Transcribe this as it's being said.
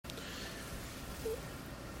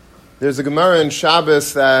There's a Gemara in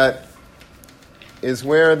Shabbos that is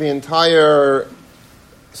where the entire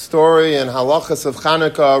story and halachas of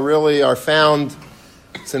Chanukah really are found.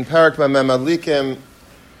 It's in Perek B'Memalikim.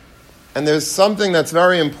 And there's something that's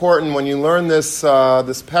very important when you learn this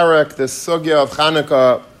Perek, this sugya of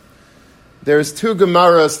Chanukah. There's two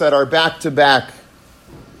Gemaras that are back to back.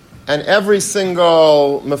 And every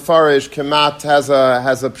single Mefarish Kemat has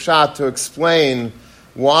a pshat to explain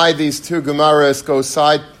why these two Gemaras go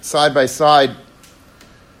side by side.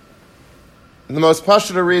 And the most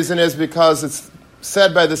pashut reason is because it's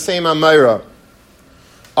said by the same Amira.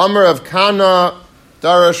 Amr of Kana,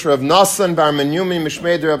 Darash Rav Nasan Bar Menyumi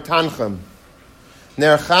Mishmei Rav Tanchem.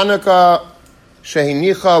 Ner Chanukah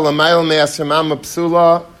Shehinicha L'mayel Me'asramam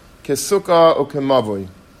Psula Kesuka Ukemavui.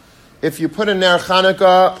 If you put a Ner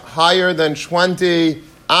Chanukah higher than 20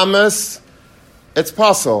 Amos, it's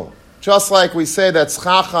possible. Just like we say that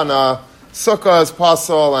schach on a sukkah is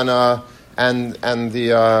possible and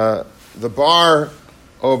the bar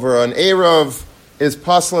over an Eruv is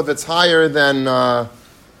possible if it's higher than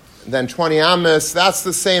 20 Amos. That's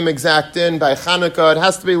the same exact din by Chanukah. It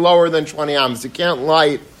has to be lower than 20 Amos. You can't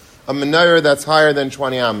light a menorah that's higher than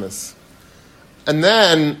 20 Amos. And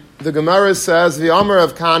then the Gemara says, the Amr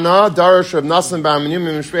of Kana, Darash Rav Nasan Bar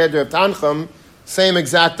Menyumi Mishmei Rav Tanchem, same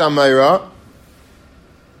exact Amira.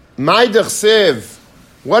 Ma'idach Siv,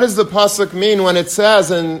 what does the pasuk mean when it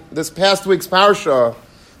says in this past week's parsha,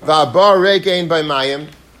 Va'abar Regein by Mayim,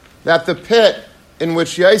 that the pit in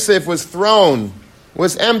which Yosef was thrown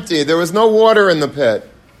was empty. There was no water in the pit.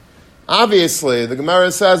 Obviously, the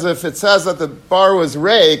Gemara says if it says that the bar was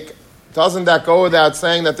rake, doesn't that go without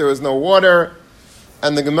saying that there was no water?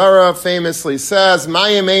 And the Gemara famously says,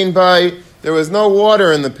 Mayim ein bay, there was no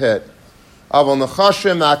water in the pit. Aval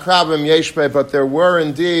nechashim akrabim yeshbe, but there were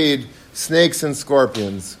indeed snakes and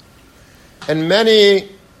scorpions. And many,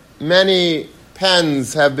 many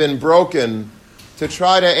pens have been broken to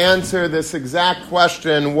try to answer this exact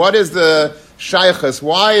question, what is the shaychus?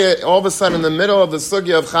 Why all of a sudden in the middle of the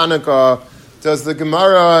sugya of Chanukah does the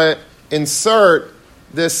Gemara insert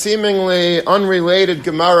this seemingly unrelated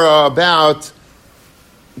Gemara about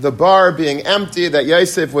the bar being empty that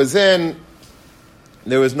Yosef was in?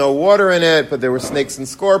 There was no water in it, but there were snakes and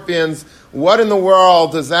scorpions. What in the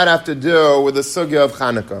world does that have to do with the sugya of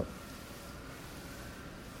Chanukah?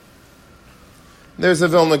 There's a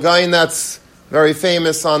Vilna Gaon that's very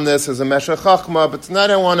famous on this as a Meshech Chachma, but tonight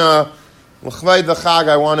I want to, l'chvei the Chag,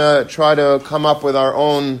 I want to try to come up with our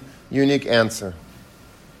own unique answer.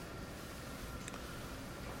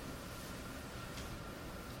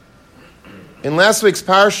 In last week's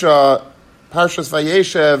Parshas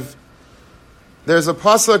Vayeshev, there's a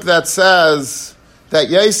pasuk that says that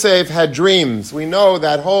Yosef had dreams. We know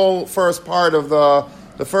that whole first part of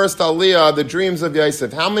the first Aliyah, the dreams of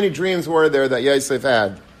Yosef. How many dreams were there that Yosef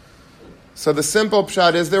had? So the simple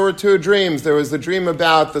pshat is there were two dreams. There was the dream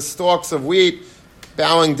about the stalks of wheat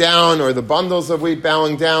bowing down, or the bundles of wheat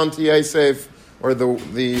bowing down to Yosef, or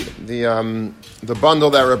the bundle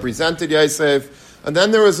that represented Yosef. And then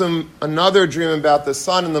there was another dream about the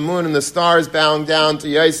sun and the moon and the stars bowing down to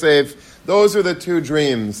Yosef. Those are the two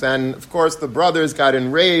dreams. And of course the brothers got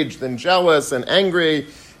enraged and jealous and angry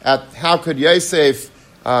at how could Yosef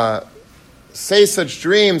say such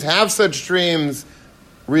dreams, have such dreams,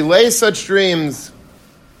 relay such dreams.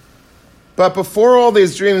 But before all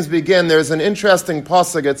these dreams begin, there's an interesting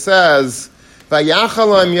pasuk. It says,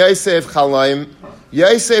 Vayachalam Yosef chalaim,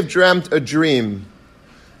 Yosef dreamt a dream.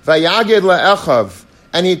 Vayagid la'echav,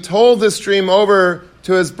 and he told this dream over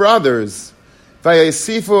to his brothers.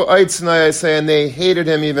 Vayasifu aitzna, and they hated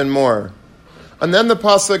him even more. And then the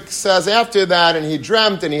pasuk says after that, and he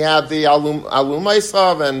dreamt, and he had the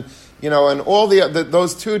alumaisav, and all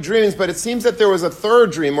those two dreams. But it seems that there was a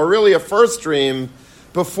third dream, or really a first dream,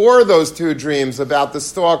 before those two dreams about the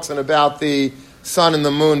stalks and about the sun and the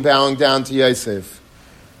moon bowing down to Yosef.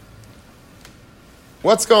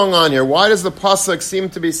 What's going on here? Why does the pasuk seem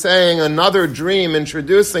to be saying another dream,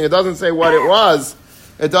 introducing? It doesn't say what it was.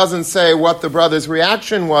 It doesn't say what the brothers'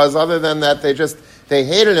 reaction was, other than that they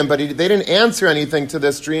hated him, but they didn't answer anything to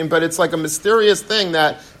this dream. But it's like a mysterious thing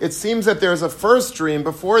that it seems that there's a first dream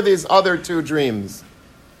before these other two dreams.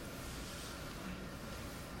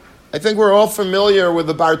 I think we're all familiar with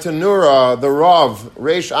the Bartanura, the Rav,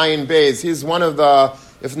 Reish Ayin Beis. He's one of the,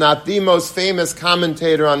 if not the most famous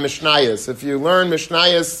commentator on Mishnayos. If you learn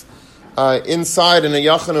Mishnayos inside in a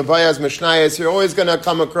Yachan Abayas Mishnayos, you're always going to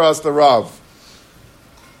come across the Rav.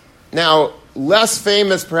 Now, less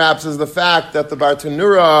famous perhaps is the fact that the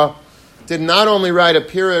Bartanura did not only write a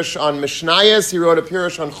Pirush on Mishnayos, he wrote a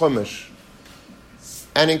Pirush on Chumash.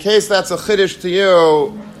 And in case that's a Chiddush to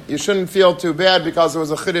you, you shouldn't feel too bad because it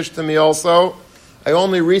was a chiddush to me also. I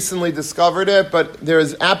only recently discovered it, but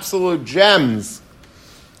there's absolute gems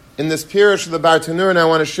in this Pirush of the Bartanura, and I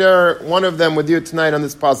want to share one of them with you tonight on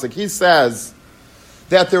this pasuk. He says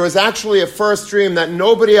that there was actually a first dream that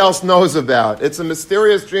nobody else knows about. It's a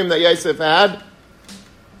mysterious dream that Yosef had,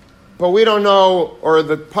 but we don't know, or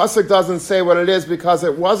the pasuk doesn't say what it is because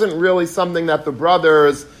it wasn't really something that the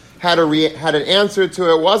brothers had an answer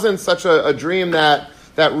to. It wasn't such a dream that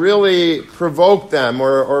really provoked them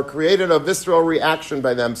or created a visceral reaction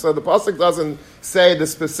by them. So the pasuk doesn't say the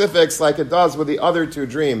specifics like it does with the other two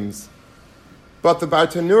dreams. But the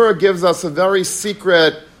Bartanura gives us a very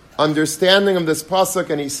secret understanding of this pasuk,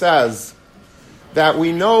 and he says that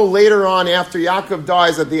we know later on after Yaakov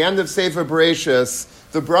dies at the end of Sefer Bereshis,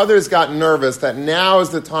 the brothers got nervous that now is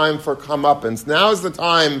the time for comeuppance. Now is the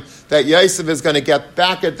time that Yosef is going to get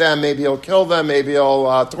back at them. Maybe he'll kill them. Maybe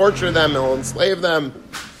he'll torture them. He'll enslave them.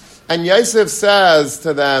 And Yosef says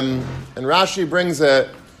to them, and Rashi brings it,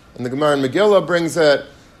 and the Gemara in Megillah brings it,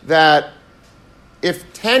 that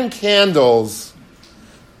if 10 candles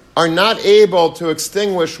are not able to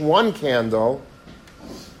extinguish one candle,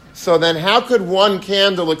 so then how could one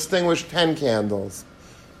candle extinguish 10 candles?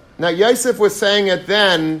 Now, Yosef was saying it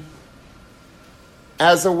then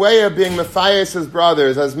as a way of being Matthias' his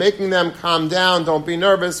brothers, as making them calm down, don't be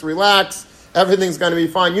nervous, relax, everything's going to be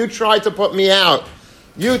fine. You tried to put me out.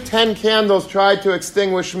 You 10 candles tried to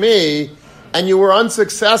extinguish me, and you were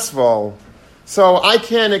unsuccessful. So I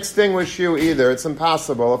can't extinguish you either. It's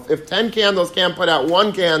impossible. If 10 candles can't put out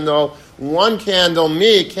one candle,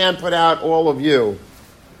 me, can't put out all of you.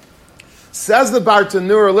 Says the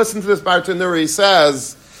Bartanura, listen to this Bartanura, he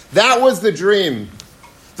says, that was the dream.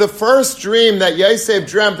 The first dream that Yosef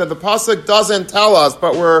dreamt, that the pasuk doesn't tell us,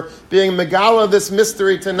 but we're being megala this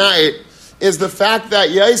mystery tonight, is the fact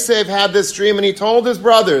that Yosef had this dream and he told his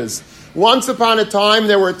brothers, once upon a time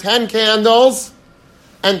there were 10 candles,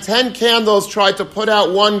 and 10 candles tried to put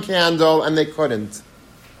out one candle and they couldn't.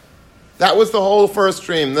 That was the whole first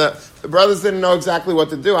dream. The brothers didn't know exactly what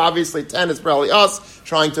to do. Obviously 10 is probably us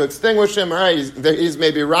trying to extinguish him. All right, he's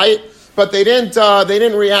maybe right. But they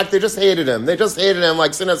didn't react. They just hated him. They just hated him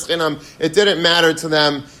like sinas chinam. It didn't matter to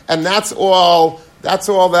them. And that's all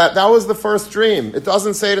that was the first dream. It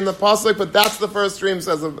doesn't say it in the pasuk, but that's the first dream,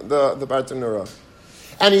 says the Bartanura.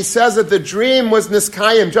 And he says that the dream was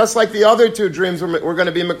niskayim, just like the other two dreams were going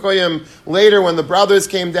to be mekoyim later when the brothers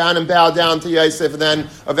came down and bowed down to Yosef, and then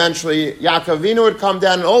eventually Yaakov Avinu would come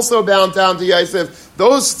down and also bow down to Yosef.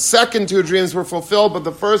 Those second two dreams were fulfilled, but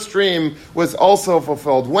the first dream was also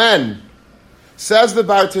fulfilled. When? Says the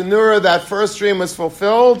Bartanura, that first dream was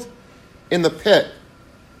fulfilled in the pit.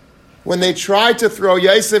 When they tried to throw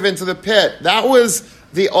Yosef into the pit, that was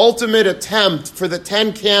the ultimate attempt for the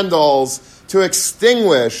 10 candles to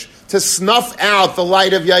extinguish, to snuff out the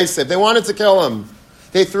light of Yosef. They wanted to kill him.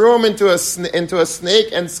 They threw him into a snake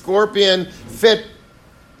and scorpion pit,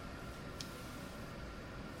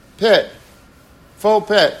 full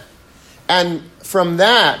pit. And from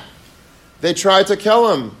that, they tried to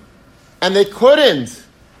kill him. And they couldn't.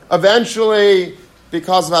 Eventually,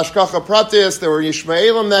 because of Hashgacha Pratis, there were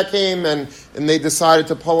Yishmaelim that came, and they decided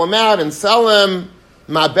to pull him out and sell him.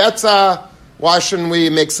 Ma'betza. Why shouldn't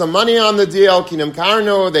we make some money on the deal? Kinam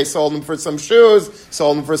Karno, they sold him for some shoes,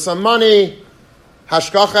 sold him for some money.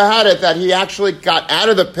 Hashgacha had it that he actually got out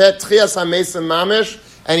of the pit, Tchias HaMesim Mamish,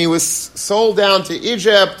 and he was sold down to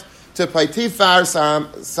Egypt, to Paitifar,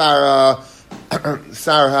 Sarah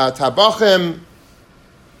Tabachim.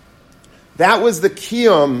 That was the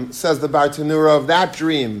kiyum, says the Bartanura, of that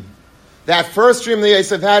dream. That first dream that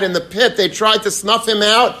Yosef had in the pit, they tried to snuff him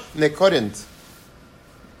out, and they couldn't.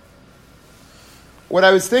 What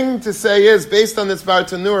I was thinking to say is, based on this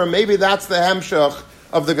Bartanura, maybe that's the hemshach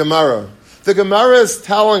of the Gemara. The Gemara is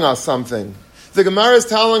telling us something. The Gemara is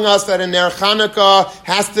telling us that a Ner Chanukah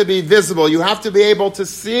has to be visible. You have to be able to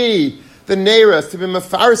see the Neiros, to be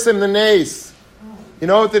mefarsim the Nes. You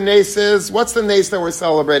know what the Nes is? What's the Nes that we're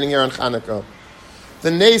celebrating here on Chanukah?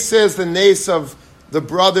 The Nes is the Nes of the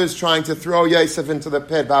brothers trying to throw Yosef into the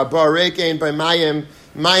pit. Ba'arek ein by Mayim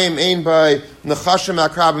ein by Nechashim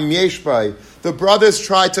akrabim yesh by. The brothers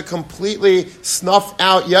tried to completely snuff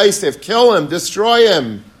out Yosef, kill him, destroy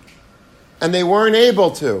him. And they weren't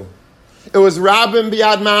able to. It was Rabbim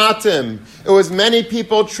Biad Ma'atim. It was many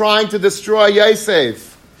people trying to destroy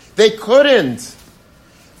Yosef. They couldn't.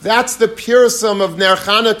 That's the pirsum of Ner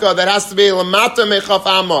Chanukah that has to be Lamata Mechaf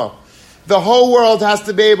Amma. The whole world has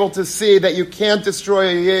to be able to see that you can't destroy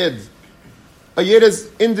a Yid. A Yid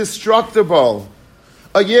is indestructible.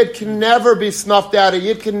 A Yid can never be snuffed out. A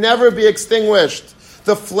Yid can never be extinguished.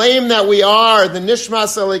 The flame that we are, the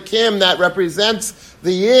Nishmas Elikim that represents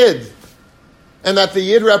the Yid, and that the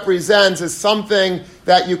Yid represents, is something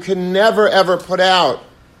that you can never ever put out.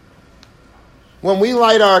 When we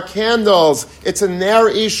light our candles, it's a Ner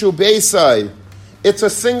Ishu Beisai. It's a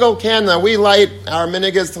single candle. We light, our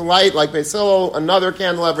minig is to light, like Beis Hillel, another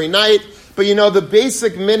candle every night. But the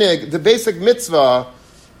basic minig, the basic mitzvah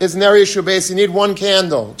is Ner Ishu Beisai. You need one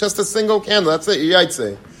candle, just a single candle. That's it, you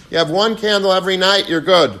yaitze. You have one candle every night, you're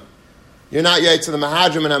good. You're not yaitze the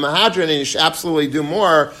Mahadrim and a Mahadrin, and you should absolutely do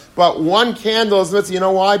more. But one candle is mitzvah. You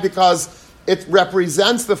know why? Because it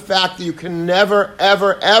represents the fact that you can never,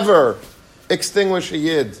 ever, ever extinguish a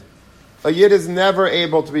Yid. A Yid is never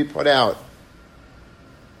able to be put out.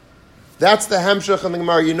 That's the Hemshech in the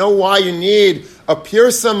Gemara. You know why you need a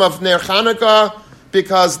pirsum of Ner Chanukah?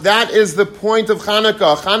 Because that is the point of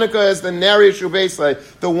Chanukah. Chanukah is the Ner Yishu Beisai,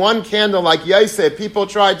 the one candle like Yosef. People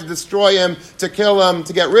tried to destroy him, to kill him,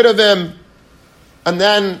 to get rid of him. And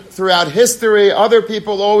then throughout history, other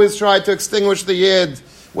people always tried to extinguish the Yid,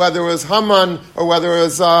 whether it was Haman or whether it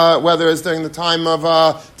was during the time of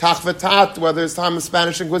Tachvatat, whether it's time of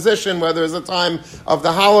Spanish Inquisition, whether it's the time of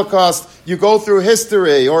the Holocaust. You go through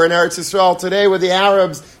history, or in Eretz Yisrael today with the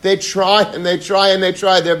Arabs, they try and they try and they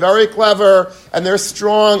try. They're very clever and they're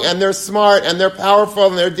strong and they're smart and they're powerful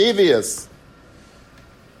and they're devious.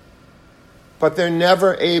 But they're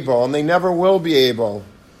never able, and they never will be able,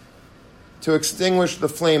 to extinguish the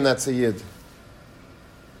flame that's a Yid.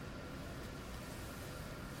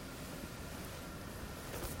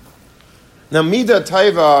 Now, Midah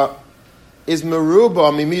Taiva is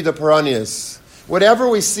Meruba Mimidah Paranias. Whatever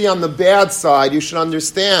we see on the bad side, you should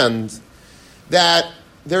understand that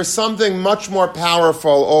there's something much more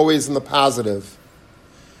powerful always in the positive.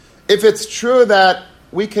 If it's true that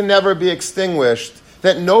we can never be extinguished,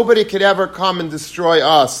 that nobody could ever come and destroy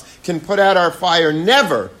us, can put out our fire,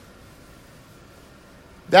 never,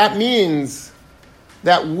 that means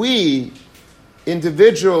that we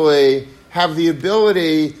individually have the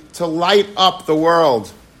ability to light up the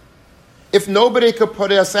world. If nobody could put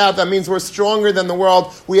us out, that means we're stronger than the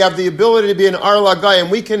world. We have the ability to be an Ar Lagayim.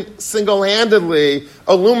 We can single-handedly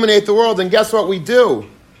illuminate the world. And guess what we do?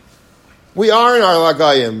 We are an Ar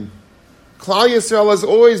Lagayim. Klal Yisrael has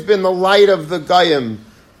always been the light of the Gayim,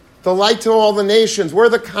 the light to all the nations. We're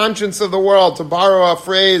the conscience of the world, to borrow a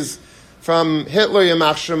phrase from Hitler,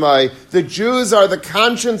 Yamach Shemai. The Jews are the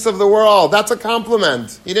conscience of the world. That's a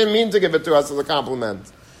compliment. He didn't mean to give it to us as a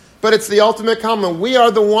compliment. But it's the ultimate compliment. We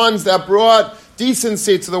are the ones that brought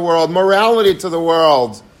decency to the world, morality to the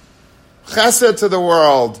world, chesed to the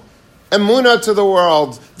world, emunah to the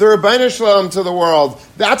world, the Rebbeinu Shalom to the world.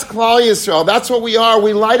 That's Klal Yisrael. That's what we are.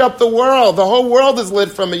 We light up the world. The whole world is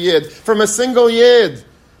lit from a Yid, from a single Yid.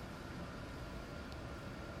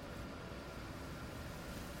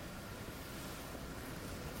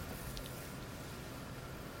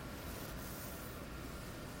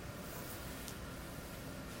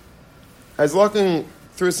 I was looking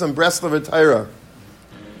through some Breslover Torah,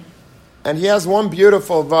 and he has one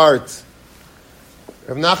beautiful vart.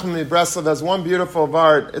 Rav Nachman Breslov has one beautiful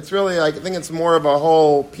vart. It's really, I think it's more of a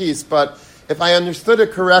whole piece, but if I understood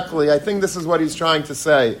it correctly, I think this is what he's trying to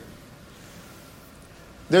say.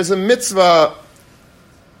 There's a mitzvah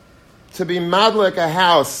to be madlik a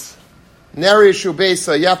house, neri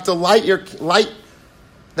shubesa. You have to light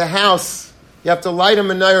the house. You have to light a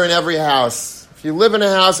menorah in every house. If you live in a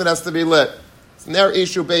house, it has to be lit. It's ner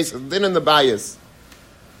ishu base, din in the bias.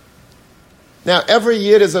 Now, every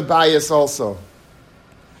Yid is a bias also.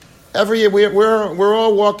 Every year we're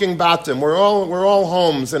all walking batim. We're all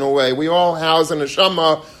homes in a way. We all house in a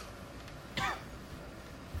neshama.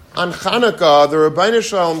 On Chanukah, the Rebbeinu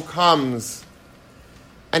Shalom comes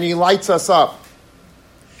and he lights us up.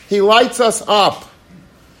 He lights us up.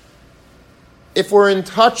 If we're in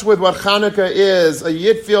touch with what Chanukah is, a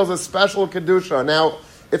Yid feels a special Kedusha. Now,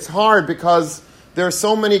 it's hard because there are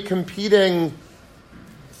so many competing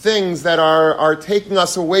things that are taking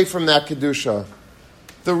us away from that Kedusha.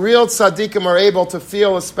 The real tzaddikim are able to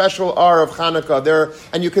feel a special R of Chanukah.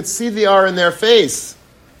 And you could see the R in their face.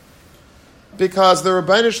 Because the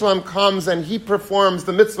Rebbeinu Shalom comes and he performs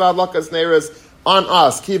the mitzvah adlakas neiros on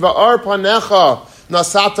us. Ki va'ar panecha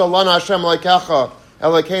nasata lana Hashem leikecha.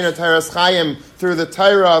 Elokeinu Teiras Chaim, through the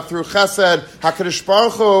Torah, through Chesed, HaKadosh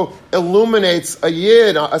Baruch Hu illuminates a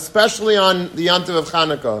Yid, especially on the Yontiv of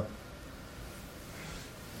Chanukah.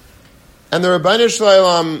 And the Rebbeinu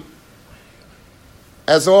Shalom,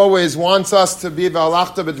 as always, wants us to be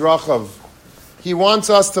V'alachta b'drachav. He wants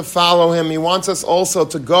us to follow him. He wants us also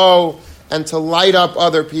to go and to light up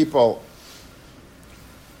other people.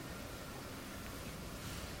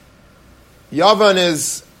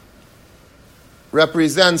 Yavan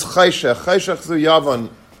represents Chayshech. Chayshech zu Yavan.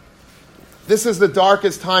 This is the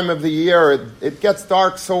darkest time of the year. It gets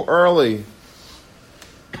dark so early.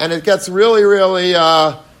 And it gets really, really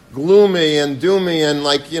gloomy and doomy, and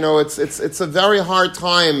it's a very hard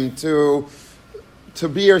time to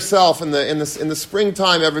be yourself. In the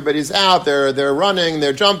springtime, everybody's out. They're running,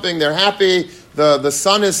 they're jumping, they're happy. The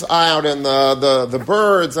sun is out, and the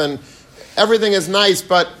birds, and everything is nice.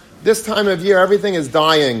 But this time of year, everything is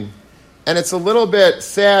dying, and it's a little bit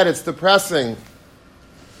sad. It's depressing,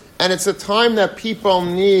 and it's a time that people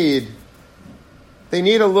need. They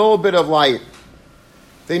need a little bit of light.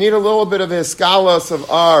 They need a little bit of hiskalos of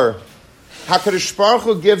ar. HaKadosh Baruch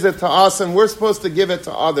Hu gives it to us, and we're supposed to give it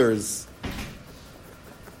to others.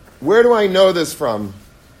 Where do I know this from?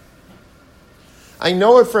 I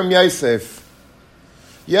know it from Yosef.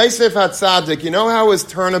 Yosef HaTzadik, you know how his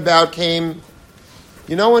turnabout came?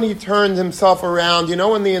 You know when he turned himself around? You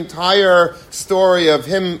know when the entire story of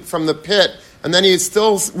him from the pit, and then he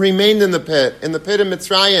still remained in the pit of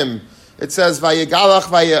Mitzrayim. It says, Vayegalach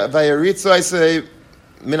vayeritzu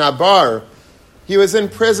Minabar. He was in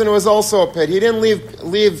prison. It was also a pit. He didn't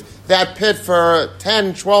leave that pit for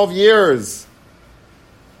 10, 12 years.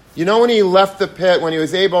 You know when he left the pit, when he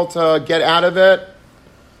was able to get out of it?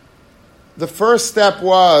 The first step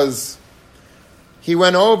was, he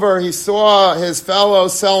went over, he saw his fellow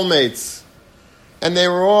cellmates, and they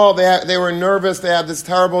were nervous, they had these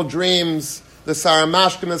terrible dreams, the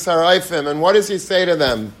Saramashkim, the Saraifim, and what does he say to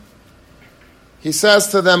them? He says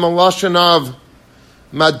to them, a lashon of,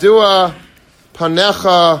 Madua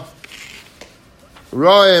panecha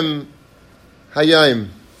roim hayim.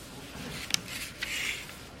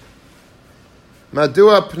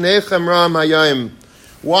 Madua pnechem roim hayim.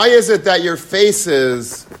 Why is it that your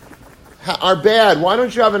faces are bad? Why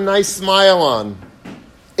don't you have a nice smile on?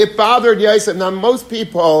 It bothered Yosef. Now, most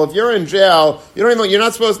people, if you're in jail, you're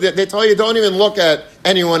not supposed to, they tell you don't even look at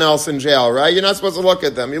anyone else in jail, right? You're not supposed to look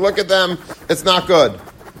at them. You look at them, it's not good.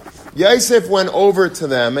 Yosef went over to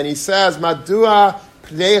them and he says, Madua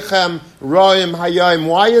pneichem roim hayim.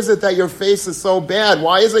 Why is it that your face is so bad?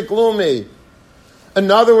 Why is it gloomy? In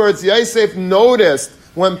other words, Yosef noticed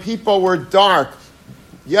when people were dark.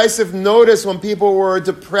 Yosef noticed when people were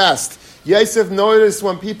depressed. Yosef noticed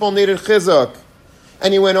when people needed chizuk.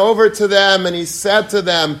 And he went over to them and he said to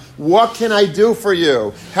them, what can I do for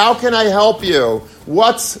you? How can I help you?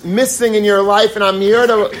 What's missing in your life? And I'm here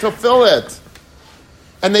to fill it.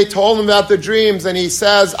 And they told him about the dreams, and he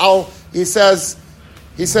says, tell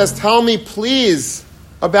me please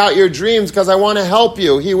about your dreams, because I want to help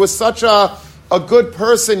you. He was such a good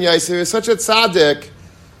person, Yosef. He was such a tzaddik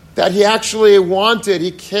that he actually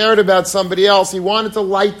he cared about somebody else. He wanted to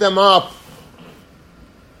light them up.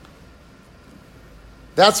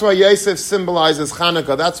 That's why Yosef symbolizes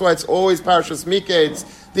Chanukah. That's why it's always Parshas Miketz.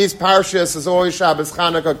 These Parshas is always Shabbos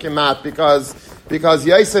Chanukah Kemat, because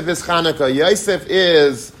Yosef is Chanukah. Yosef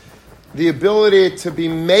is the ability to be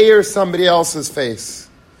mayor somebody else's face.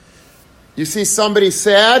 You see somebody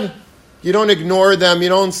sad, you don't ignore them. You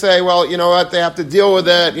don't say, well, you know what, they have to deal with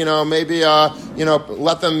it. Maybe,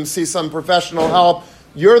 let them see some professional help.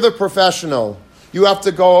 You're the professional. You have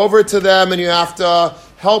to go over to them and you have to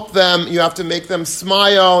help them. You have to make them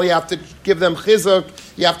smile. You have to give them chizuk.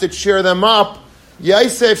 You have to cheer them up.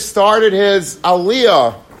 Yosef started his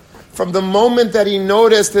aliyah from the moment that he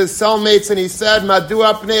noticed his cellmates and he said,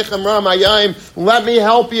 Madua pneichem roim hayim, let me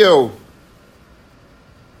help you.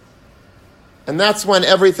 And that's when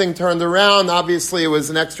everything turned around. Obviously, it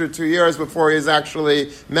was an extra 2 years before he was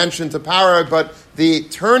actually mentioned to power, but the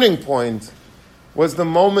turning point was the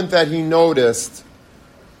moment that he noticed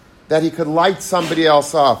that he could light somebody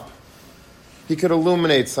else up. He could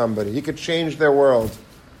illuminate somebody. He could change their world.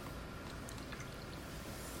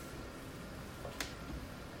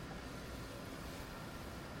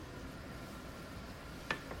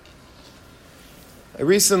 I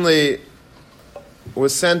recently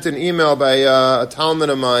was sent an email by a Talmud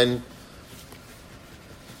of mine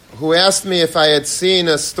who asked me if I had seen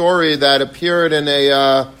a story that appeared in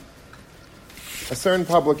a certain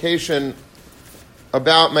publication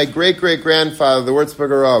about my great-great-grandfather, the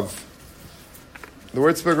Würzburger Rav. The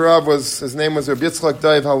Würzburger Rav his name was Rabbi Yitzchak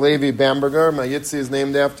Dov Halevi Bamberger. My Yitzi is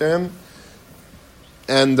named after him.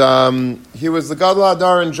 And he was the Gadol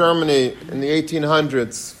Hadar in Germany in the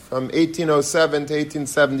 1800s, from 1807 to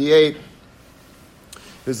 1878.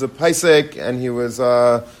 He was a Paisek, and he was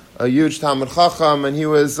a huge Talmud Chacham, and he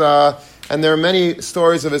was, and there are many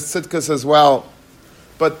stories of his tzidkus as well.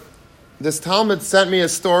 But this Talmud sent me a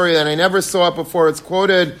story, and I never saw it before. It's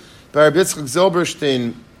quoted by Rabbi Yitzchak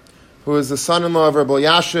Zilberstein, who is the son-in-law of Rabbi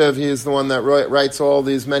Yashiv. He is the one that writes all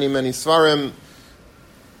these many, many svarim.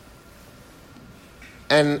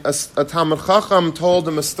 And a Talmud Chacham told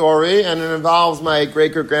him a story, and it involves my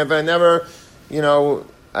great-great-grandfather.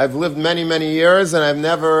 I've lived many, many years, and I've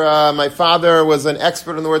never, my father was an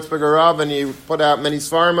expert in the Wurzburger Rav, and he put out many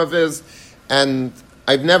svarim of his, and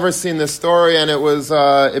I've never seen this story, and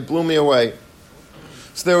it blew me away.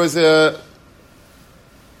 So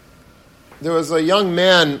there was a young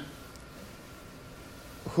man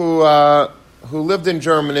who lived in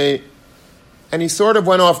Germany, and he sort of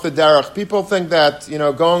went off the derech. People think that,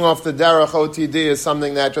 going off the derech, OTD, is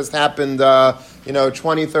something that just happened,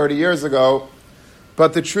 20, 30 years ago.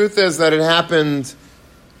 But the truth is that it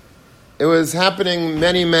was happening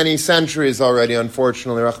many, many centuries already,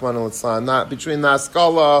 unfortunately, Rahman al-Islam, not between the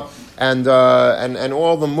Haskalah and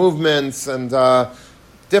all the movements and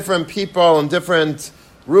different people and different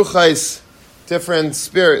ruchais, different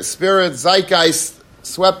spirit zeitgeist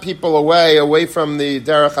swept people away from the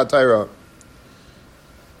Derech HaTorah.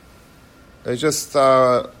 I was just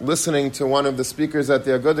listening to one of the speakers at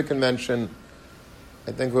the Agudah convention.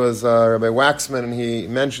 I think it was Rabbi Waxman, and he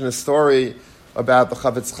mentioned a story about the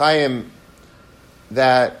Chavetz Chaim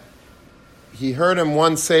that he heard him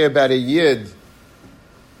once say about a Yid,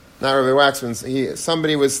 not Rabbi Waxman,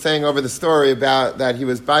 somebody was saying over the story about that he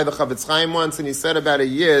was by the Chavetz Chaim once, and he said about a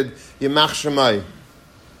Yid, Yimach Shemai.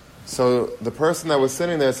 So the person that was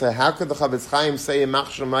sitting there said, how could the Chavetz Chaim say Yimach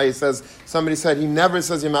Shemai? Somebody said he never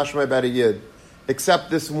says Yimach Shemai about a Yid, except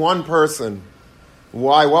this one person.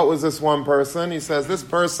 Why? What was this one person? He says this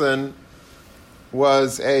person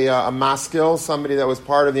was a maskil, somebody that was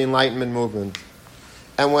part of the Enlightenment movement.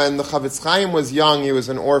 And when the Chavetz Chaim was young, he was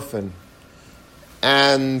an orphan.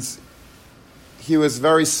 And he was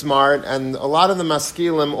very smart, and a lot of the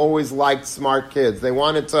maskilim always liked smart kids. They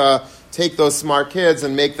wanted to take those smart kids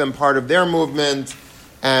and make them part of their movement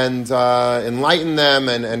and enlighten them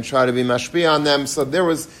and try to be mashpia on them. So there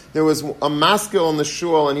was a maskil in the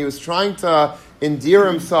shul, and he was trying to endear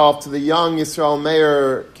himself to the young Yisrael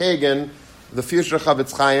Meir Kagan, the future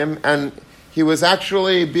Chavetz Chaim, and he was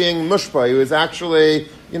actually being mushpa. He was actually,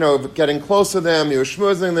 getting close to them. He was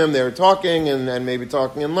schmoozing them. They were talking and maybe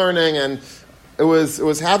talking and learning, and it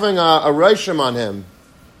was having a reishim on him.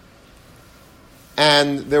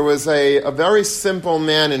 And there was a very simple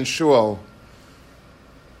man in shul.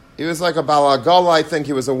 He was like a balagala, I think.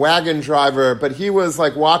 He was a wagon driver, but he was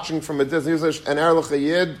like watching from a distance. He was an Erlich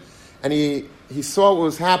Yid, and he saw what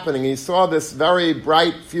was happening. He saw this very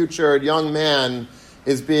bright, futured young man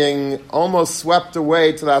is being almost swept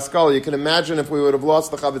away to the Haskalah. You can imagine if we would have lost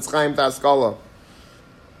the Chavetz Chaim to Haskalah.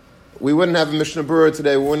 We wouldn't have a Mishnah Berurah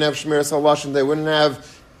today. We wouldn't have Shmiras HaLashon today. We wouldn't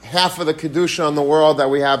have half of the Kedusha in the world that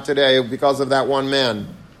we have today because of that one man.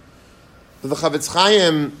 But the Chavetz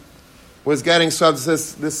Chaim was getting swept.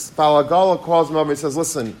 This Balagala calls him over. He says,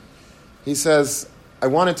 listen, he says, I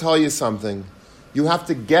want to tell you something. You have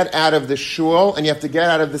to get out of this shul and you have to get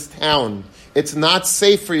out of this town. It's not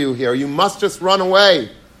safe for you here. You must just run away.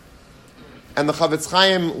 And the Chavetz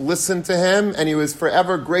Chaim listened to him, and he was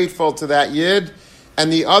forever grateful to that Yid.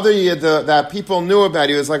 And the other Yid that people knew about,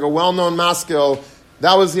 he was like a well-known maskil.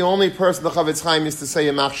 That was the only person the Chavetz Chaim used to say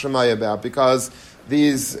Yimach Shemai about, because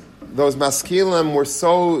those maskilim were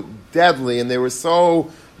so deadly, and they were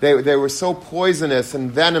so poisonous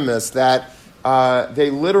and venomous that they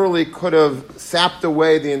literally could have sapped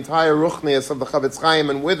away the entire ruchnius of the Chavetz Chaim,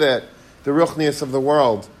 and with it, the ruchnius of the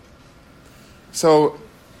world. So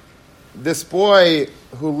this boy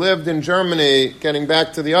who lived in Germany, getting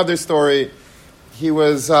back to the other story, he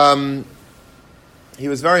was very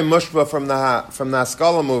mushba from the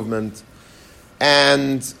Haskalah movement,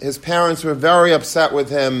 and his parents were very upset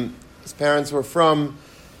with him. His parents were from,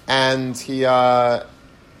 and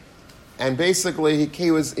basically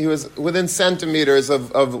he was within centimeters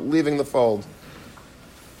of leaving the fold.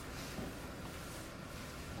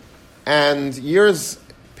 And years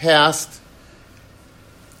passed,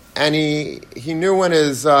 and he knew when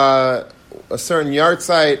his a certain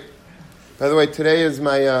yahrzeit. By the way, today is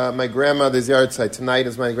my grandmother's yahrzeit. Tonight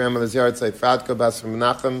is my grandmother's yahrzeit, Fadka Bas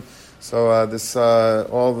Menachem. So this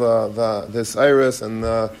this iris and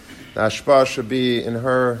the ashpa should be in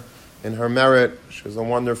her merit. She was a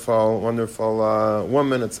wonderful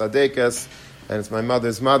woman. It's Tzaddikas, and it's my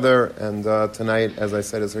mother's mother. And tonight, as I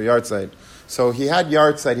said, is her yahrzeit. So he had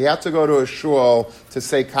yahrzeit. He had to go to a shul to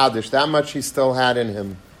say Kaddish. That much he still had in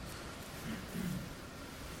him.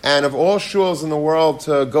 And of all shuls in the world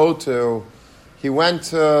to go to, he went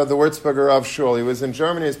to the Wurzburger Rav shul. He was in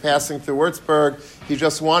Germany. He was passing through Würzburg. He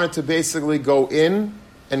just wanted to basically go in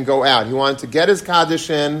and go out. He wanted to get his Kaddish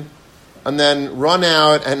in and then run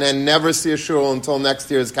out and then never see a shul until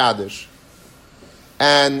next year's Kaddish.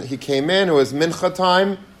 And he came in, it was mincha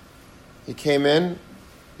time. He came in,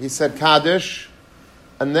 he said Kaddish,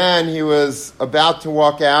 and then he was about to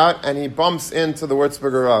walk out, and he bumps into the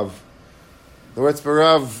Würzburger Rav. The Würzburger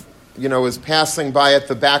Rav, was passing by at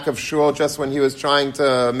the back of shul just when he was trying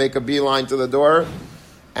to make a beeline to the door,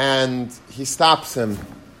 and he stops him.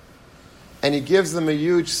 And he gives them a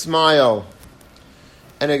huge smile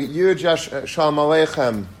and a huge Shalom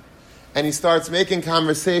Aleichem. And he starts making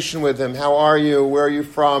conversation with him. How are you? Where are you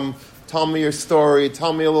from? Tell me your story.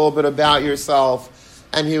 Tell me a little bit about yourself.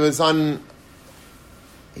 And he was unloading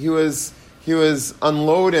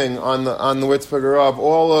on the Würzburger Rav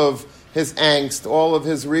all of his angst, all of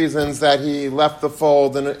his reasons that he left the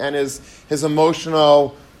fold, and his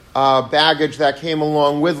emotional baggage that came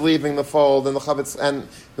along with leaving the fold. And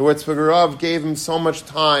the Würzburger Rav gave him so much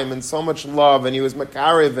time and so much love, and he was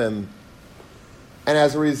makarev him. And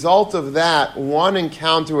as a result of that one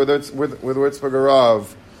encounter with Würzburger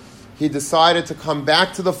Rav, he decided to come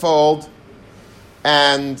back to the fold,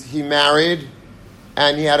 and he married,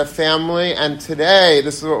 and he had a family. And today,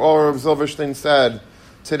 this is what Rav Zilberstein said,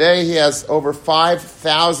 today he has over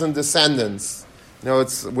 5,000 descendants.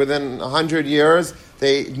 It's within 100 years.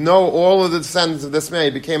 They know all of the descendants of this man.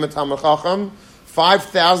 He became a Talmid Chacham.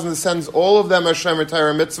 5,000 descendants, all of them are Shomer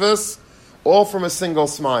Torah mitzvahs, all from a single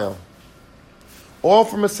smile. All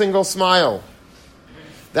from a single smile.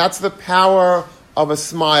 That's the power of a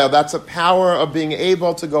smile. That's a power of being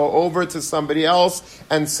able to go over to somebody else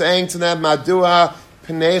and saying to them, Madua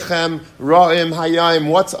Pneichem Ra'im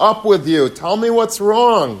Hayayim, what's up with you? Tell me what's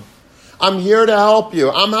wrong. I'm here to help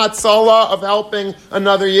you. I'm Hatzalah of helping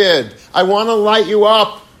another Yid. I want to light you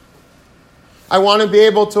up. I want to be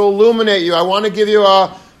able to illuminate you. I want to give you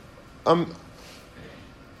a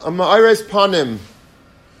Ma'ares Panim.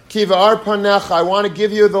 Kiva Ar Panecha. I want to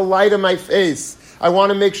give you the light of my face. I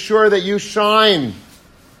want to make sure that you shine.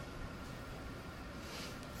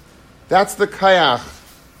 That's the kayach.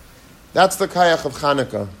 That's the kayach of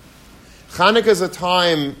Chanukah. Chanukah is a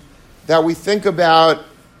time that we think about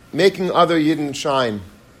making other Yidden shine.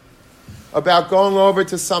 About going over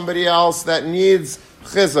to somebody else that needs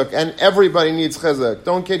chizuk, and everybody needs chizuk.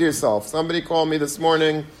 Don't kid yourself. Somebody called me this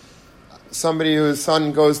morning, somebody whose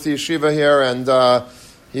son goes to yeshiva here, and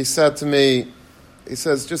he said to me, he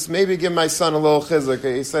says, just maybe give my son a little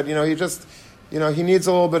chizuk. He said, he needs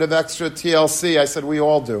a little bit of extra TLC. I said, we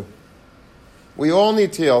all do. We all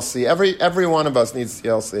need TLC. Every one of us needs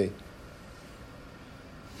TLC.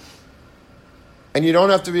 And you don't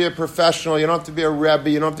have to be a professional. You don't have to be a rebbe.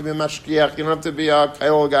 You don't have to be a mashgiach. You don't have to be a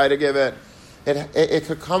kail guy to give it. It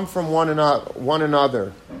could come from one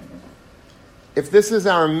another. If this is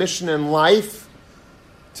our mission in life,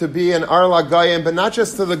 to be an ar lagayim, but not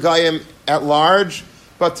just to the gayim at large,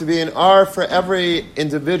 but to be an ar for every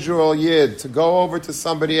individual yid, to go over to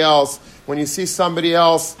somebody else. When you see somebody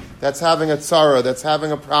else that's having a tzara, that's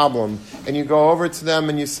having a problem, and you go over to them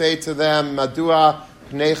and you say to them, Madua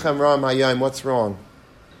Pneichem Ra'im Hayayim, what's wrong?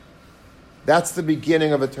 That's the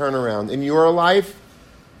beginning of a turnaround in your life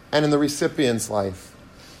and in the recipient's life.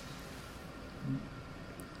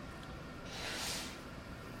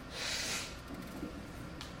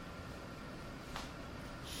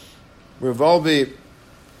 Rav Wolbe,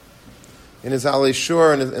 in his Alei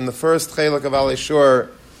Shur, in the first chelak of Alei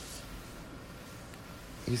Shur,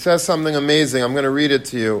 he says something amazing. I'm going to read it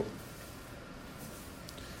to you.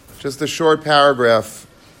 Just a short paragraph.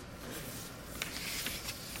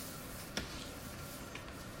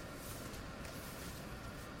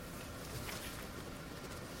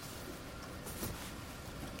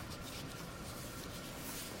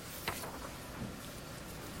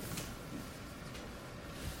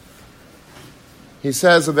 He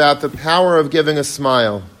says about the power of giving a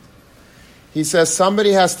smile. He says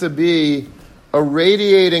somebody has to be a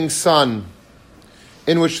radiating sun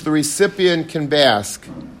in which the recipient can bask.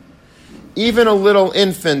 Even a little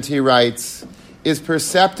infant, he writes, is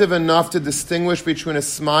perceptive enough to distinguish between a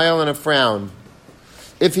smile and a frown.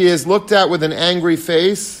 If he is looked at with an angry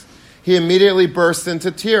face, he immediately bursts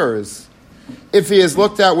into tears. If he is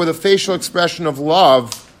looked at with a facial expression of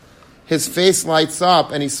love, his face lights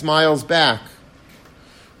up and he smiles back.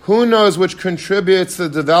 Who knows which contributes to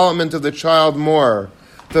the development of the child more,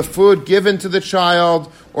 the food given to the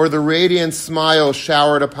child or the radiant smile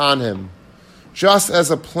showered upon him? Just as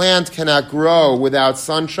a plant cannot grow without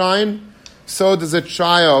sunshine, so does a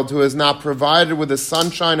child who is not provided with the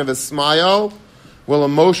sunshine of a smile will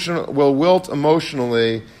wilt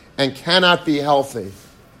emotionally and cannot be healthy.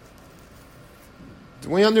 Do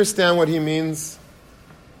we understand what he means?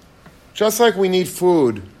 Just like we need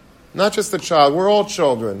food, Not just the child, we're all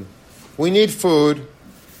children. We need food,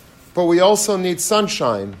 but we also need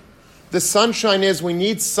sunshine. The sunshine is we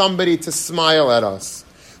need somebody to smile at us.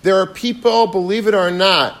 There are people, believe it or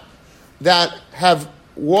not, that have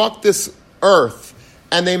walked this earth,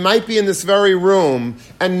 and they might be in this very room,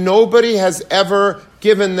 and nobody has ever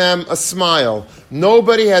given them a smile.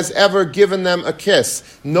 Nobody has ever given them a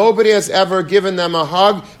kiss. Nobody has ever given them a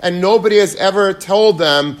hug, and nobody has ever told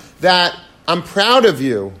them that I'm proud of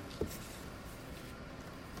you.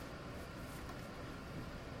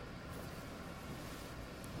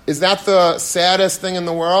 Is that the saddest thing in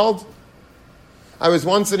the world? I was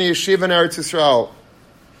once in a yeshiva in Eretz Yisrael,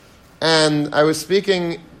 and I was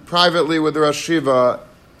speaking privately with the Rosh Yeshiva,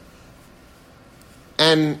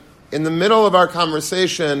 and in the middle of our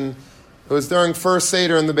conversation, it was during first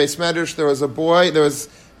Seder in the Beis Medrash, there was a boy, I didn't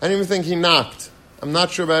even think he knocked. I'm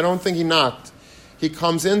not sure, but I don't think he knocked. He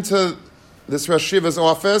comes into this Rosh Yeshiva's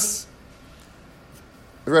office,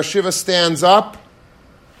 the Rosh Yeshiva stands up,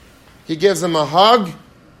 he gives him a hug,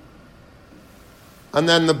 and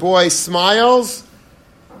then the boy smiles,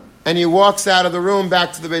 and he walks out of the room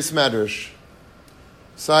back to the Beis Medrash.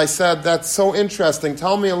 So I said, that's so interesting.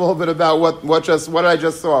 Tell me a little bit about what I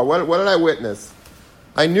just saw. What did I witness?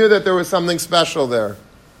 I knew that there was something special there.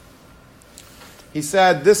 He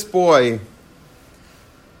said, this boy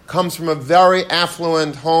comes from a very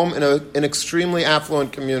affluent home in an extremely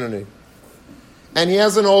affluent community. And he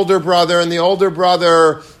has an older brother, and the older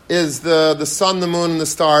brother is the sun, the moon, and the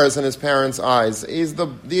stars in his parents' eyes. He's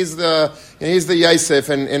the Yosef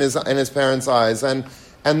in his parents' eyes,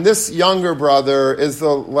 and this younger brother is the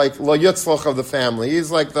lo yitzlach of the family.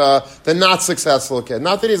 He's like the not successful kid.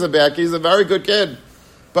 Not that he's a bad kid; he's a very good kid.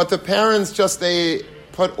 But the parents they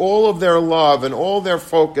put all of their love and all their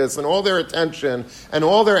focus and all their attention and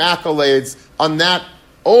all their accolades on that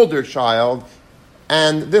older child.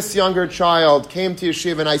 And this younger child came to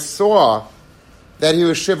yeshiva, and I saw that he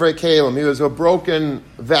was shivrei kelim. He was a broken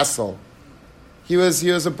vessel. He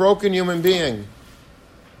was a broken human being.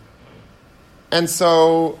 And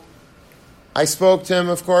so I spoke to him,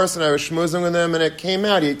 of course, and I was schmoozing with him, and it came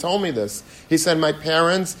out. He told me this. He said, my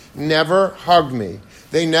parents never hug me.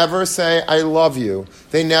 They never say, I love you.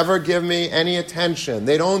 They never give me any attention.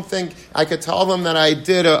 They don't think I could tell them that I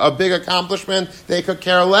did a big accomplishment. They could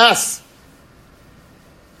care less.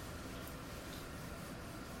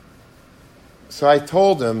 So I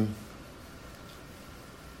told him,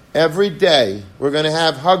 every day we're going to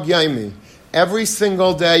have Hug Yaimi. Every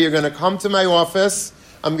single day you're going to come to my office,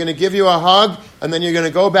 I'm going to give you a hug, and then you're going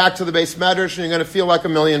to go back to the Beis Medrash and you're going to feel like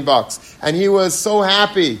 $1 million. And he was so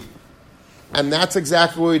happy. And that's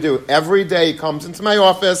exactly what we do. Every day he comes into my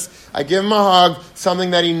office, I give him a hug,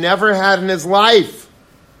 something that he never had in his life.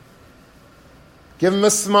 Give him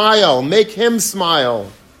a smile, make him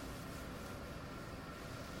smile.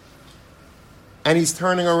 And he's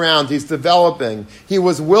turning around, he's developing. He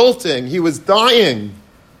was wilting, he was dying.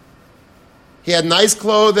 He had nice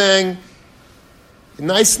clothing,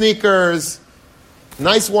 nice sneakers,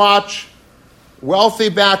 nice watch, wealthy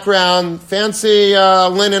background, fancy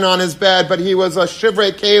linen on his bed, but he was a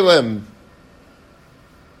shivrei kelim.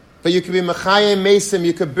 But you could be mechayim mesim,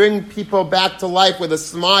 you could bring people back to life with a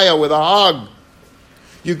smile, with a hug.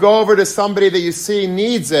 You go over to somebody that you see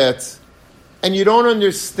needs it, and you don't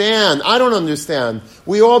understand. I don't understand.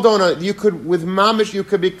 We all don't. You could, with mamish, you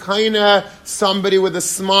could be kinda somebody with a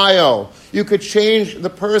smile. You could change the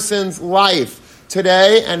person's life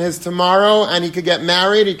today and his tomorrow, and he could get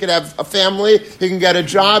married, he could have a family, he can get a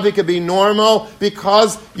job, he could be normal,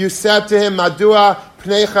 because you said to him, Madua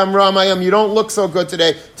pneichem ramayim, you don't look so good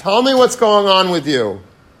today. Tell me what's going on with you.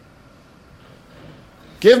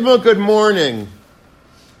 Give him a good morning.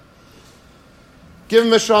 Give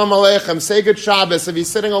him a shalom aleichem. Say good Shabbos. If he's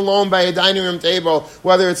sitting alone by a dining room table,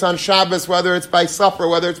 whether it's on Shabbos, whether it's by supper,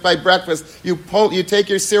 whether it's by breakfast, you take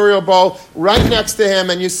your cereal bowl right next to him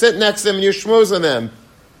and you sit next to him and you schmooze with him.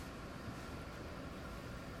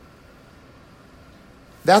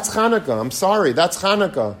 That's Hanukkah. I'm sorry. That's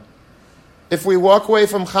Hanukkah. If we walk away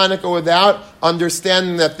from Hanukkah without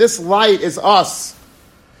understanding that this light is us,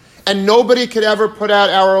 and nobody could ever put out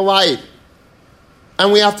our light,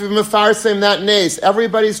 and we have to be mefarsim that nace.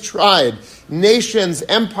 Everybody's tried. Nations,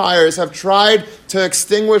 empires have tried to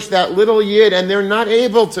extinguish that little yid, and they're not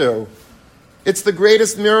able to. It's the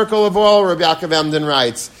greatest miracle of all, Rabbi Yaakov Emden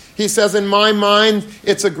writes. He says, in my mind,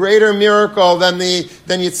 it's a greater miracle than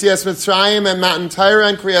Yetzias Mitzrayim and Matan Torah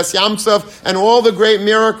and Kriyas Yamsuf and all the great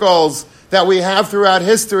miracles that we have throughout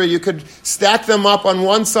history. You could stack them up on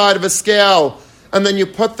one side of a scale, and then you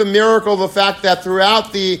put the miracle, the fact that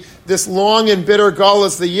throughout this long and bitter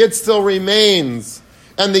galus, the Yid still remains,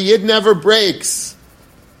 and the Yid never breaks.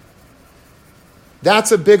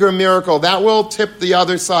 That's a bigger miracle. That will tip the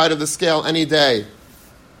other side of the scale any day.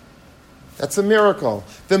 That's a miracle.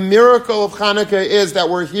 The miracle of Hanukkah is that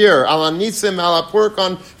we're here. Ala nisim, ala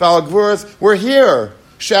purkon, vala gvuras. We're here.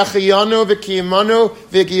 Shechiyanu v'kiyimanu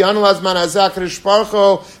v'giyanu lazman hazak. HaKadosh Baruch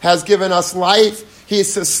Hu has given us life. He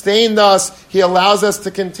sustained us. He allows us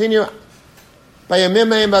to continue.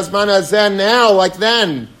 Bayamim bazman hazeh, now, like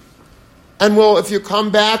then. And if you come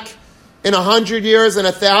back in 100 years and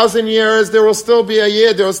 1,000 years, there will still be a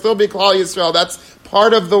Yid. There will still be Klal Yisrael. That's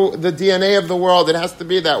part of the DNA of the world. It has to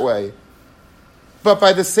be that way. But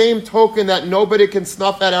by the same token that nobody can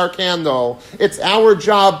snuff at our candle, it's our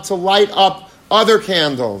job to light up other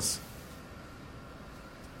candles.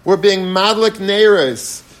 We're being madlik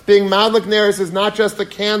neiros. Being madlik neiros is not just a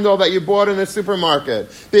candle that you bought in a supermarket.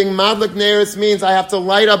 Being madlik neiros means I have to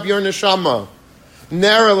light up your neshama.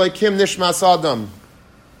 Ner lekim nishmas adam.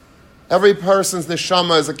 Every person's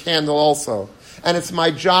neshama is a candle also. And it's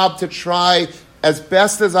my job to try as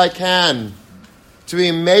best as I can to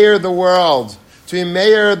be mayor of the world. To be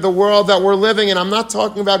mayor of the world that we're living in. I'm not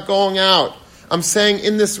talking about going out. I'm saying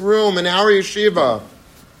in this room, in our yeshiva,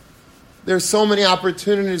 there's so many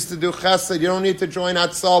opportunities to do chesed. You don't need to join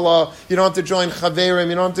Hatzalah. You don't have to join Chaverim.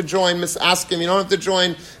 You don't have to join Misaskim. You don't have to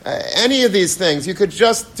join any of these things. You could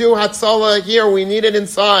just do Hatzalah here. We need it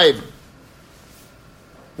inside.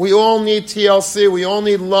 We all need TLC. We all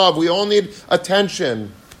need love. We all need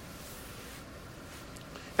attention.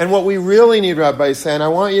 And what we really need, Rabbi say, and I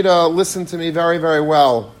want you to listen to me very, very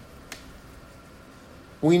well.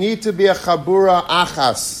 We need to be a chabura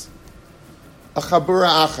achas. A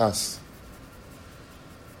chabura achas.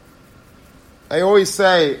 I always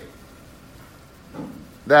say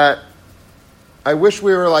that I wish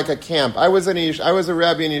we were like a camp. I was a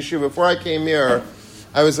Rebbe in Yeshiva. Before I came here,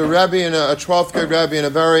 I was a Rebbe, in a 12th grade Rebbe in a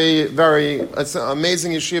very, very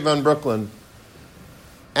amazing yeshiva in Brooklyn.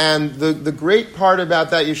 And the great part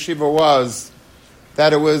about that yeshiva was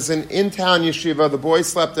that it was an in-town yeshiva. The boys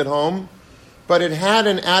slept at home, but it had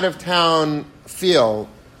an out-of-town feel.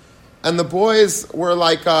 And the boys were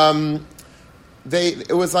like,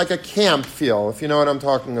 it was like a camp feel, if you know what I'm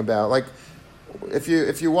talking about. Like,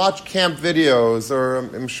 if you watch camp videos, or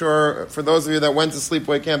I'm sure for those of you that went to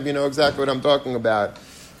sleepaway camp, you know exactly what I'm talking about.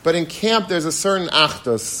 But in camp, there's a certain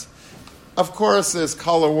achdus. Of course, there's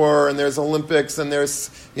color war, and there's Olympics, and there's,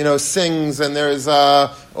 sings, and there's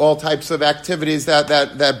all types of activities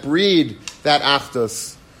that breed that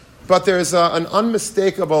achdus. But there's an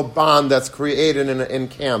unmistakable bond that's created in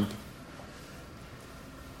camp.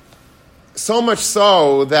 So much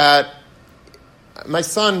so that my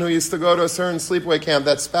son, who used to go to a certain sleepaway camp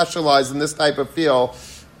that specialized in this type of feel,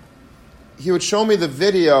 he would show me the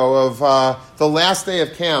video of the last day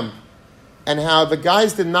of camp and how the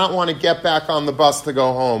guys did not want to get back on the bus to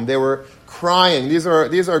go home. They were crying. These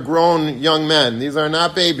are grown young men. These are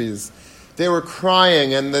not babies. They were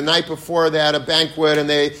crying, and the night before they had a banquet, and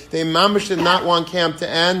they mamish did not want camp to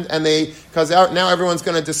end, and because now everyone's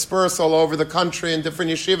going to disperse all over the country in different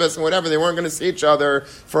yeshivas and whatever. They weren't going to see each other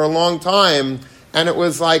for a long time, and it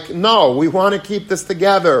was like, no, we want to keep this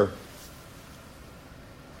together.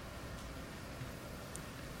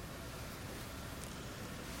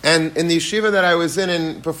 And in the yeshiva that I was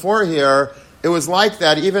in before here, it was like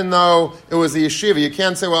that, even though it was a yeshiva. You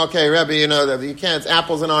can't say, well, okay, Rebbe, you can't, it's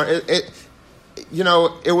apples and oranges.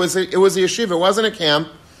 It was a yeshiva. It wasn't a camp,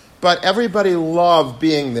 but everybody loved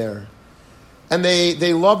being there. And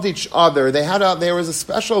they loved each other. There was a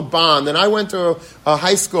special bond. And I went to a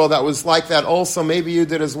high school that was like that also. Maybe you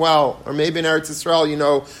did as well. Or maybe in Eretz Yisrael,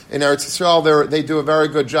 in Eretz Yisrael, they do a very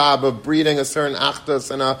good job of breeding a certain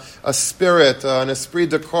achdus and a spirit, an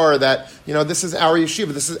esprit de corps that, this is our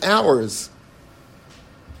yeshiva. This is ours.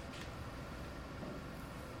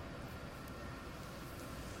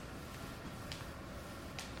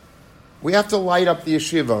 We have to light up the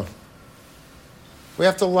yeshiva. We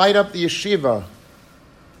have to light up the yeshiva.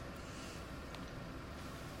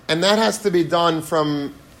 And that has to be done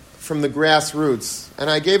from the grassroots. And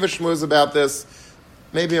I gave a shmooze about this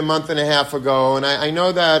maybe a month and a half ago, and I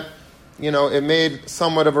know that, it made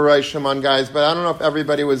somewhat of a reishim on guys, but I don't know if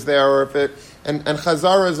everybody was there or if it... And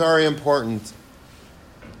chazara is very important.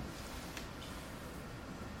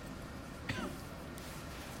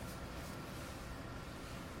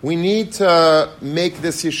 We need to make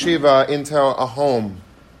this yeshiva into a home.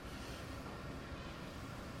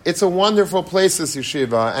 It's a wonderful place, this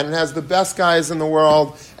yeshiva, and it has the best guys in the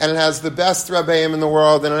world, and it has the best rebbeim in the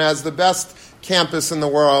world, and it has the best campus in the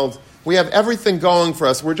world. We have everything going for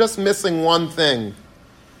us. We're just missing one thing.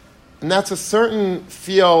 And that's a certain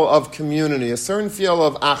feel of community, a certain feel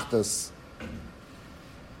of achdus.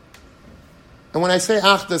 And when I say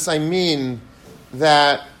achdus, I mean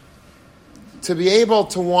that to be able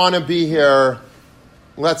to want to be here,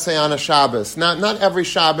 let's say on a Shabbos, not every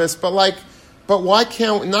Shabbos, but why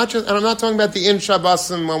can't, not just, and I'm not talking about the in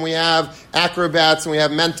Shabbosim when we have acrobats and we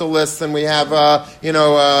have mentalists and we have,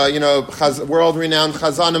 world-renowned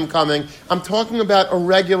chazanim coming. I'm talking about a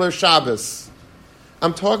regular Shabbos.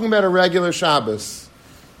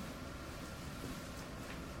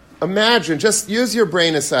 Imagine, just use your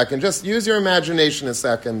brain a second, just use your imagination a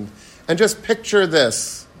second, and just picture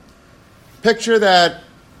this. Picture that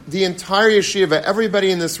the entire yeshiva, everybody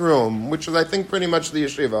in this room, which is I think pretty much the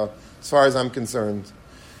yeshiva, as far as I'm concerned,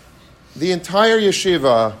 the entire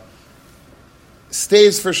yeshiva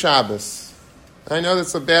stays for Shabbos. I know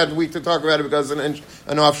that's a bad week to talk about it because it's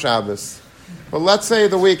an off Shabbos. But let's say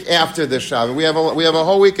the week after this Shabbos, we have a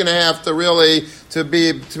whole week and a half to really to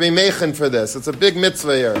be meichen for this. It's a big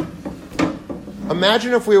mitzvah here.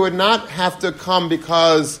 Imagine if we would not have to come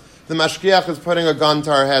because the mashgiach is putting a gun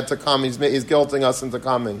to our head to come. He's guilting us into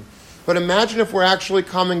coming. But imagine if we're actually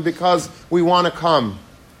coming because we want to come.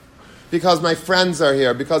 Because my friends are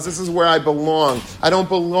here. Because this is where I belong. I don't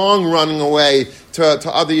belong running away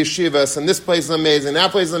to other yeshivas. And this place is amazing.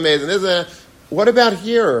 That place is amazing. What about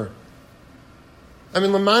here? I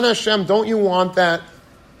mean, L'man Hashem, don't you want that?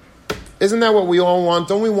 Isn't that what we all want?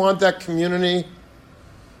 Don't we want that community?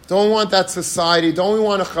 Don't we want that society? Don't we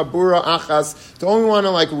want a chabura achas? Don't we want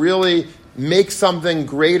to really make something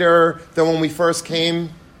greater than when we first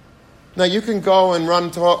came? Now you can go and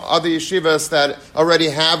run to other yeshivas that already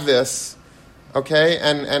have this, okay,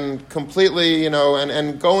 and completely,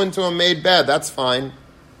 and go into a made bed. That's fine.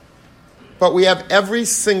 But we have every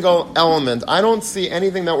single element. I don't see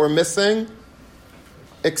anything that we're missing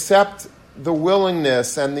except the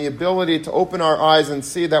willingness and the ability to open our eyes and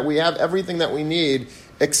see that we have everything that we need,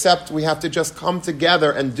 except we have to just come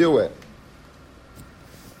together and do it.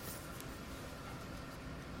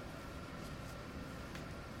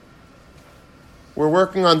 We're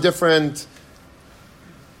working on different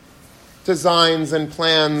designs and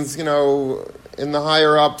plans, in the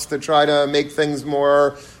higher-ups to try to make things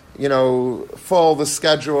more, full, the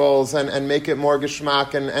schedules, and make it more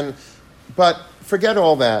geschmack. But forget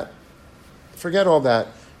all that.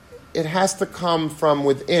 It has to come from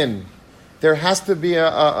within. There has to be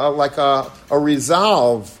a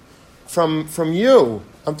resolve from you.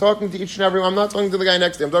 I'm talking to each and every one. I'm not talking to the guy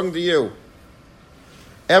next to you. I'm talking to you.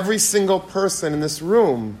 Every single person in this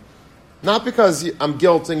room. Not because I'm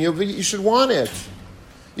guilting you, but you should want it.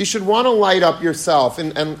 You should want to light up yourself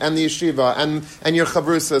and the yeshiva and your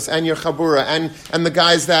chavrusas and your chabura and the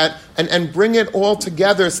guys that and bring it all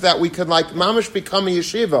together so that we could mamish become a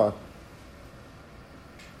yeshiva.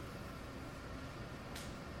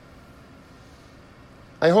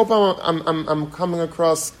 I hope I'm coming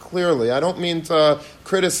across clearly. I don't mean to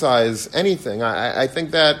criticize anything. I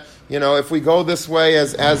think that if we go this way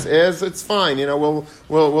as is, it's fine.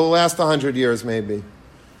 We'll last 100 years maybe,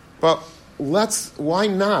 but why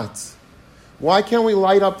not? Why can't we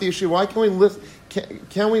light up the yeshiva? Why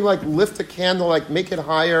can't we lift a candle, make it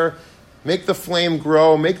higher, make the flame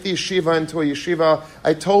grow, make the yeshiva into a yeshiva?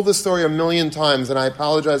 I told this story 1,000,000 times, and I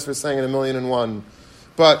apologize for saying it 1,000,001.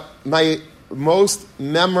 But my most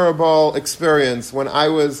memorable experience when I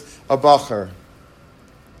was a bacher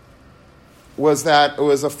was that it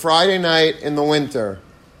was a Friday night in the winter,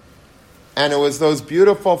 and it was those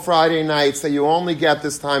beautiful Friday nights that you only get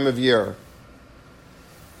this time of year.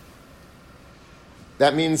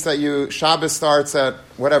 That means that Shabbos starts at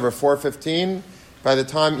 4:15. By the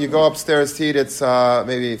time you go upstairs to eat, it's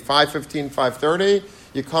maybe 5:15, 5:30.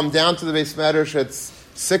 You come down to the Beis Medrash, it's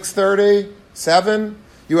 6:30, 7.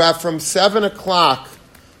 You have from 7 o'clock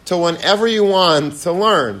to whenever you want to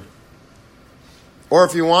learn. Or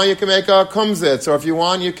if you want, you can make a kumzitz. Or if you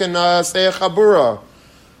want, you can say a chabura.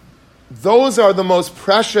 Those are the most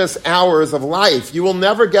precious hours of life. You will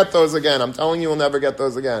never get those again. I'm telling you, will never get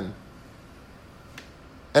those again.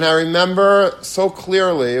 And I remember so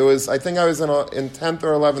clearly, I think I was in 10th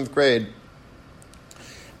or 11th grade,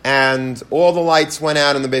 and all the lights went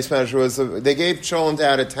out in the Beis Medrash. They gave cholent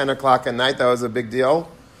out at 10 o'clock at night. That was a big deal.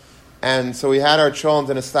 And so we had our cholent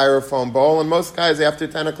in a styrofoam bowl, and most guys after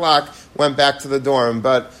 10 o'clock went back to the dorm.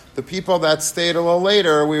 But the people that stayed a little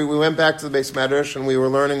later, we went back to the Beis Medrash, and we were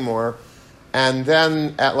learning more. And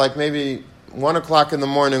then at maybe 1 o'clock in the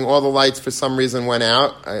morning, all the lights for some reason went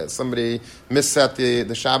out. Somebody misset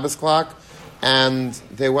the Shabbos clock, and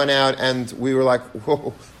they went out, and we were like,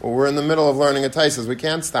 whoa, well, we're in the middle of learning a Taisus. We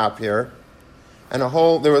can't stop here. And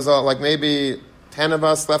there was maybe 10 of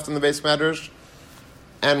us left in the Beis Medrash,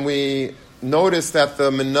 and we noticed that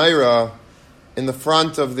the menorah in the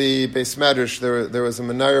front of the Beis Medrash, there was a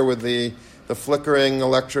menorah with the flickering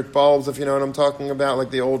electric bulbs, if you know what I'm talking about,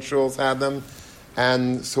 like the old shuls had them.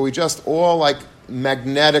 And so we just all, like,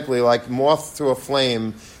 magnetically, like moths to a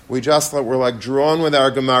flame, we just were like drawn with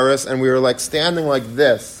our Gemaras, and we were like standing like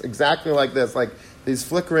this, exactly like this, like these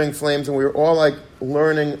flickering flames, and we were all like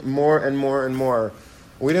learning more and more and more.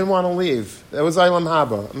 We didn't want to leave. That was Olam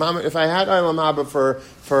Haba. Mama, if I had Olam Haba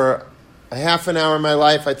for a half an hour in my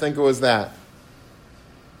life, I think it was that.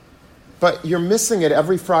 But you're missing it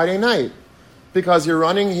every Friday night, because you're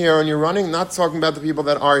running here, and you're running, not talking about the people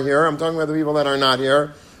that are here, I'm talking about the people that are not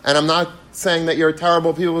here. And I'm not saying that you're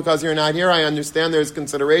terrible people because you're not here. I understand there's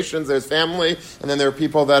considerations, there's family, and then there are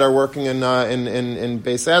people that are working in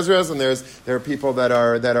Beis Ezra's, and there are people that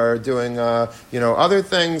are doing other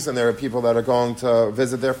things, and there are people that are going to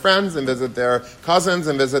visit their friends and visit their cousins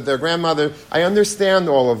and visit their grandmother. I understand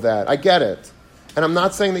all of that. I get it. And I'm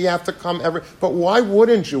not saying that you have to come but why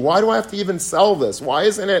wouldn't you? Why do I have to even sell this? Why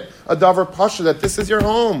isn't it a davar pasha that this is your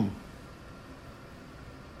home?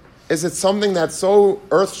 Is it something that's so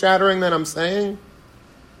earth-shattering that I'm saying?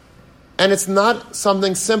 And it's not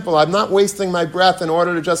something simple. I'm not wasting my breath in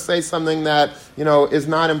order to just say something that, is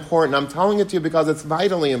not important. I'm telling it to you because it's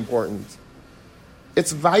vitally important.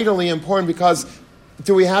 It's vitally important because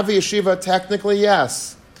do we have a yeshiva? Technically,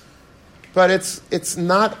 yes. But it's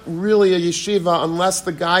not really a yeshiva unless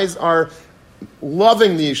the guys are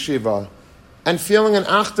loving the yeshiva and feeling an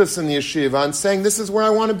achdus in the yeshiva and saying, this is where I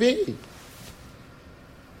want to be.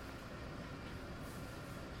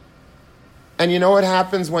 And you know what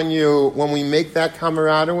happens when we make that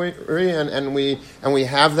camaraderie and we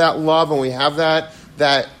have that love and we have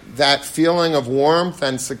that feeling of warmth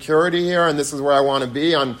and security here, and this is where I want to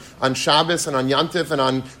be on Shabbos and on Yantif and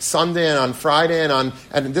on Sunday and on Friday and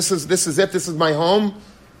this is it, this is my home.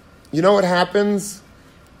 You know what happens?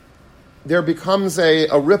 There becomes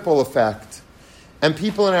a ripple effect. And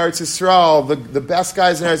people in Eretz Yisrael, the best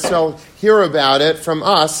guys in Eretz Yisrael, hear about it from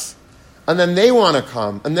us, and then they want to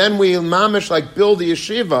come. And then we mamish like build a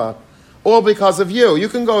yeshiva, all because of you. You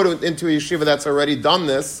can go into a yeshiva that's already done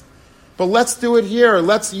this, but let's do it here.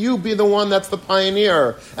 Let's you be the one that's the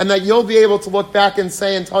pioneer. And that you'll be able to look back and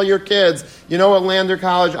say and tell your kids, you know what, Lander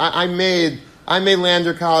College, I made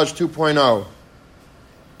Lander College 2.0.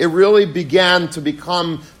 It really began to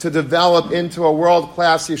develop into a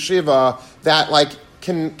world-class yeshiva that like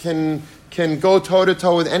can go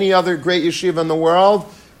toe-to-toe with any other great yeshiva in the world,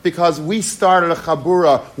 because we started a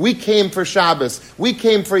chabura. We came for Shabbos. We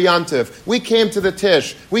came for Yantif. We came to the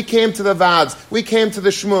Tish. We came to the Vads. We came to the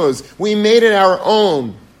Shmuz. We made it our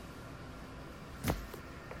own.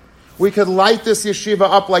 We could light this yeshiva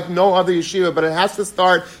up like no other yeshiva, but it has to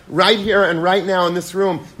start right here and right now in this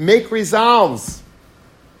room. Make resolves.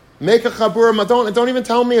 Make a chabura. Don't even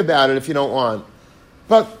tell me about it if you don't want.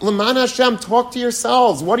 But L'man Hashem, talk to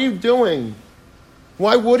yourselves. What are you doing?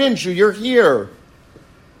 Why wouldn't you? You're here.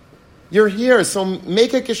 You're here, so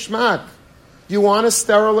make a kishmak. You want a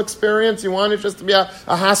sterile experience? You want it just to be a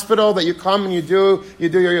hospital that you come and you do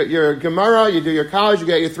your Gemara, you do your college, you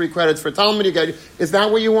get your 3 credits for Talmud, is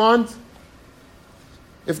that what you want?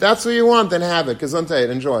 If that's what you want, then have it. Gesundheit,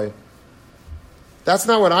 enjoy. That's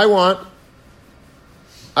not what I want.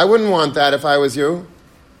 I wouldn't want that if I was you.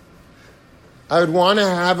 I would want to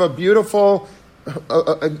have a beautiful,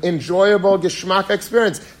 enjoyable geschmack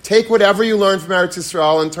experience. Take whatever you learn from Eretz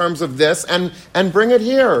Yisrael in terms of this and bring it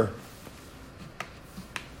here.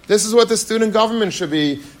 This is what the student government should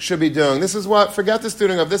be doing. This is what, forget the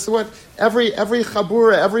student government, this is what every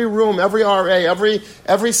chabura, every room, every RA,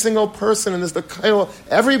 every single person in this,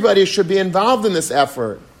 everybody should be involved in this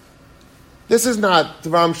effort. This is not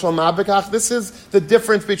Dvarim Shel Mabekach. This is the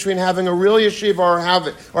difference between having a real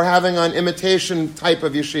yeshiva or having an imitation type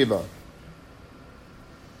of yeshiva.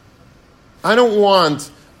 I don't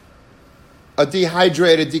want a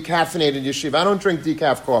dehydrated, decaffeinated yeshiva. I don't drink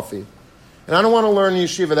decaf coffee. And I don't want to learn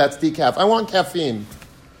yeshiva that's decaf. I want caffeine.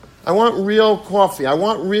 I want real coffee. I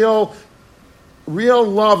want real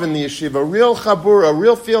love in the yeshiva, real chabura,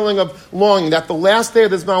 real feeling of longing. That the last day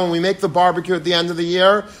of this month, when we make the barbecue at the end of the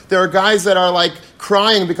year, there are guys that are like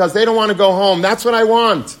crying because they don't want to go home. That's what I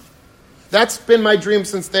want. That's been my dream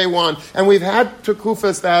since day one. And we've had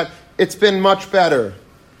tekufas that it's been much better.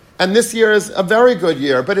 And this year is a very good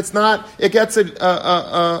year, but it's not, it gets a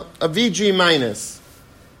VG minus.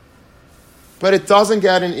 But it doesn't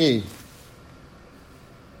get an E.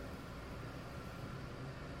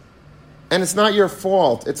 And it's not your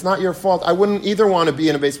fault. It's not your fault. I wouldn't either want to be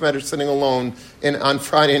in a Beis Medrash sitting alone on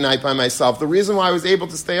Friday night by myself. The reason why I was able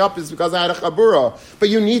to stay up is because I had a chabura. But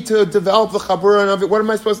you need to develop the chabura of it. What am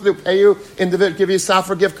I supposed to do? Pay you, give you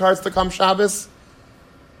Safra gift cards to come Shabbos?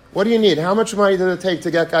 What do you need? How much money does it take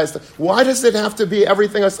to get guys to... Why does it have to be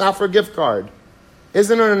everything a Safra gift card?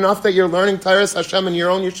 Isn't it enough that you're learning Tyrus Hashem in your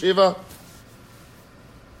own yeshiva?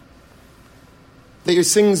 That you're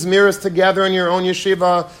singing Zmiras together in your own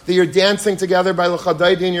yeshiva, that you're dancing together by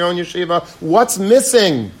L'chadaydi in your own yeshiva. What's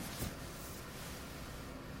missing?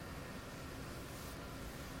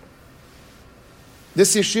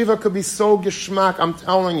 This yeshiva could be so geschmack, I'm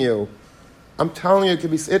telling you. It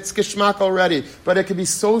could be, it's geschmack already, but it could be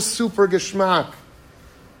so super geschmack.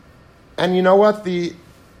 And you know what? The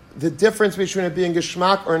difference between it being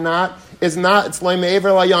geschmack or not is not, it's loy me'ever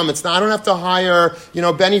layam. It's not, I don't have to hire,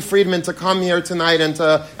 Benny Friedman to come here tonight and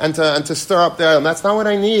to stir up there. That's not what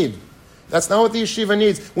I need. That's not what the yeshiva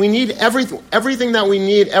needs. We need everything that we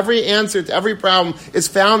need, every answer to every problem is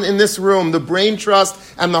found in this room. The brain trust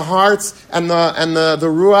and the hearts and the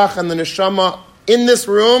ruach and the neshama in this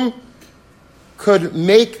room could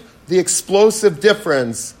make the explosive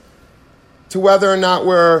difference to whether or not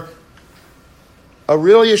we're a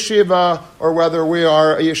real yeshiva, or whether we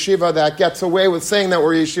are a yeshiva that gets away with saying that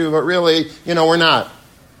we're a yeshiva, but really, we're not.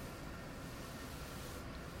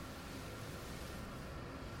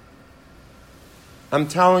 I'm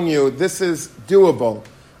telling you, this is doable.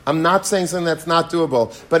 I'm not saying something that's not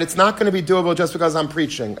doable, but it's not going to be doable just because I'm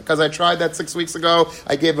preaching. Because I tried that 6 weeks ago,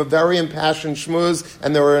 I gave a very impassioned shmooze,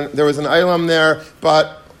 and there was an ilam there,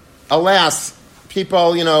 but alas,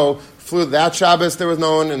 people, flew that Shabbos, there was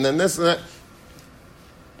no one, and then this and that.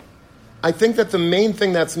 I think that the main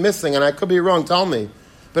thing that's missing, and I could be wrong, tell me,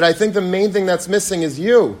 but I think the main thing that's missing is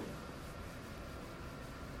you.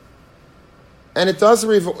 And it does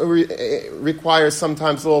require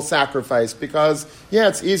sometimes a little sacrifice because,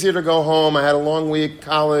 it's easier to go home. I had a long week,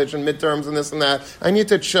 college and midterms and this and that. I need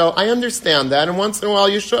to chill. I understand that, and once in a while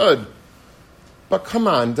you should. But come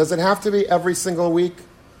on, does it have to be every single week?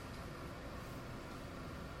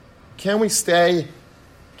 Can we stay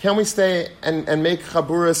and make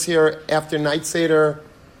chaburas here after night seder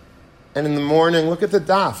and in the morning? Look at the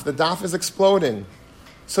daf. The daf is exploding.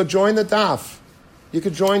 So join the daf. You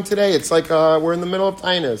could join today. It's like we're in the middle of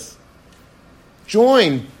Tainus.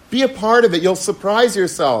 Join. Be a part of it. You'll surprise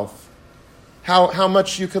yourself how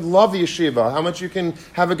much you could love the yeshiva, how much you can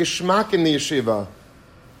have a geschmack in the yeshiva.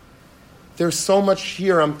 There's so much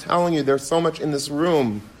here, I'm telling you. There's so much in this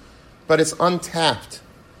room, but it's untapped.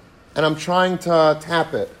 And I'm trying to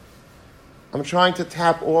tap it. I'm trying to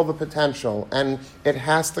tap all the potential, and it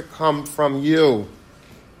has to come from you.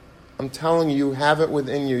 I'm telling you, you have it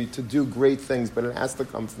within you to do great things, but it has to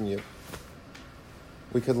come from you.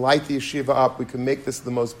 We could light the yeshiva up. We could make this the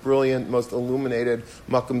most brilliant, most illuminated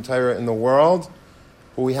Makom Torah in the world,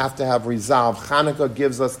 but we have to have resolve. Chanukah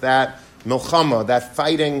gives us that milchama, that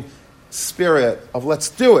fighting spirit of let's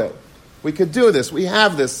do it. We could do this. We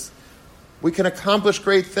have this. We can accomplish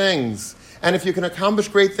great things. And if you can accomplish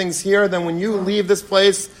great things here, then when you leave this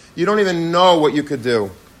place, you don't even know what you could do,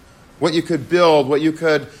 what you could build, what you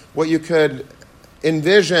could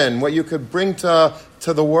envision, what you could bring to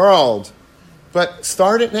the world. But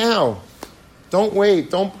start it now. Don't wait.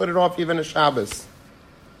 Don't put it off even a Shabbos.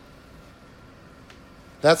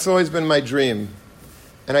 That's always been my dream.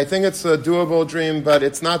 And I think it's a doable dream, but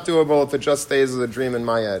it's not doable if it just stays as a dream in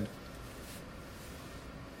my head.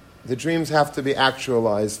 The dreams have to be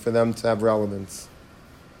actualized for them to have relevance.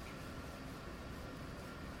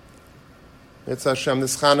 It's Hashem,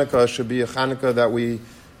 this Chanukah should be a Chanukah that we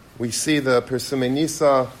see the Persumei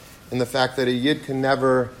Nisa in the fact that a Yid can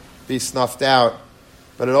never be snuffed out,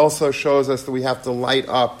 but it also shows us that we have to light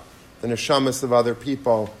up the neshamas of other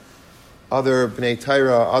people, other Bnei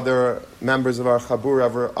Torah, other members of our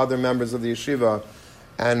Chabur, other members of the yeshiva,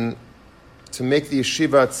 and to make the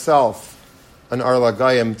yeshiva itself an Ar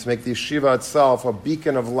Lagayim, to make the yeshiva itself a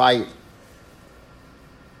beacon of light,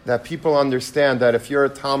 that people understand that if you're a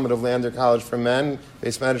Talmud of Lander College for Men,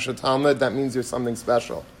 Beis Medrash Talmud, that means you're something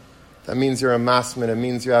special. That means you're a masman. It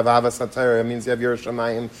means you have Avas HaTorah. It means you have Yiras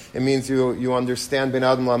Shamayim. It means you understand Ben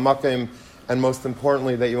Adam LaMakim, and most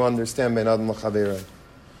importantly, that you understand Ben Adam LaChavera.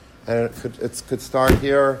 And it could start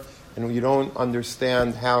here, and you don't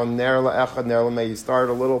understand how Ner LaEchad, Ner LaMei. You start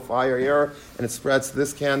a little fire here, and it spreads to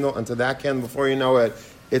this candle and to that candle. Before you know it,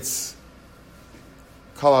 it's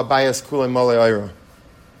Kol Habayis Kulei Molei Oira.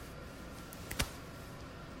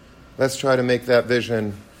 Let's try to make that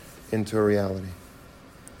vision into a reality.